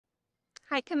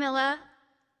Hi, Camilla.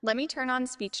 Let me turn on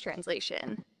speech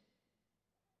translation.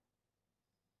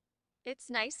 It's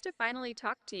nice to finally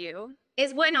talk to you.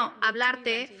 Es bueno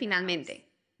hablarte finalmente.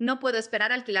 No puedo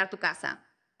esperar a alquilar tu casa.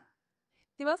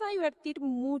 Te vas a divertir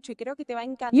mucho y creo que te va a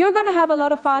encantar. You're going to have a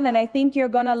lot of fun, and I think you're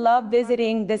going to love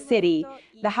visiting the city.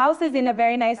 The house is in a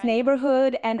very nice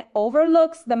neighborhood and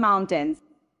overlooks the mountains.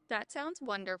 That sounds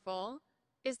wonderful.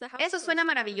 Is the house Eso suena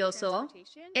maravilloso.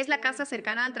 ¿Es la casa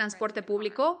cercana al transporte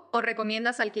público o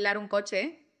recomiendas alquilar un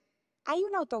coche? Hay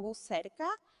un autobús cerca,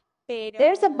 pero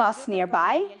There's a bus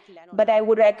nearby, but I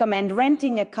would recommend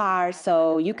renting a car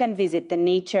so you can visit the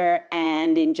nature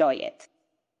and enjoy it.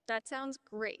 That sounds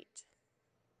great.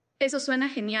 Eso suena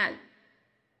genial.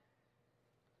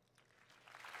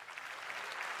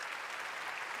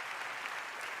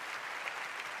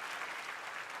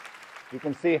 You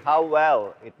can see how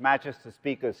well it matches the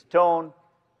speaker's tone,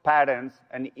 patterns,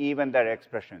 and even their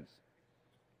expressions.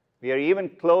 We are even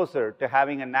closer to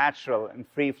having a natural and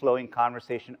free-flowing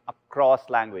conversation across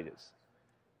languages.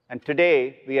 And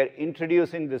today, we are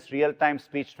introducing this real-time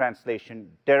speech translation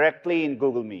directly in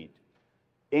Google Meet.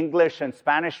 English and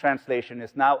Spanish translation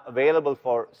is now available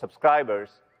for subscribers,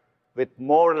 with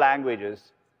more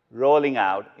languages rolling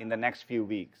out in the next few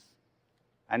weeks.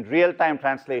 And real-time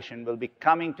translation will be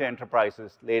coming to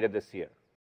enterprises later this year.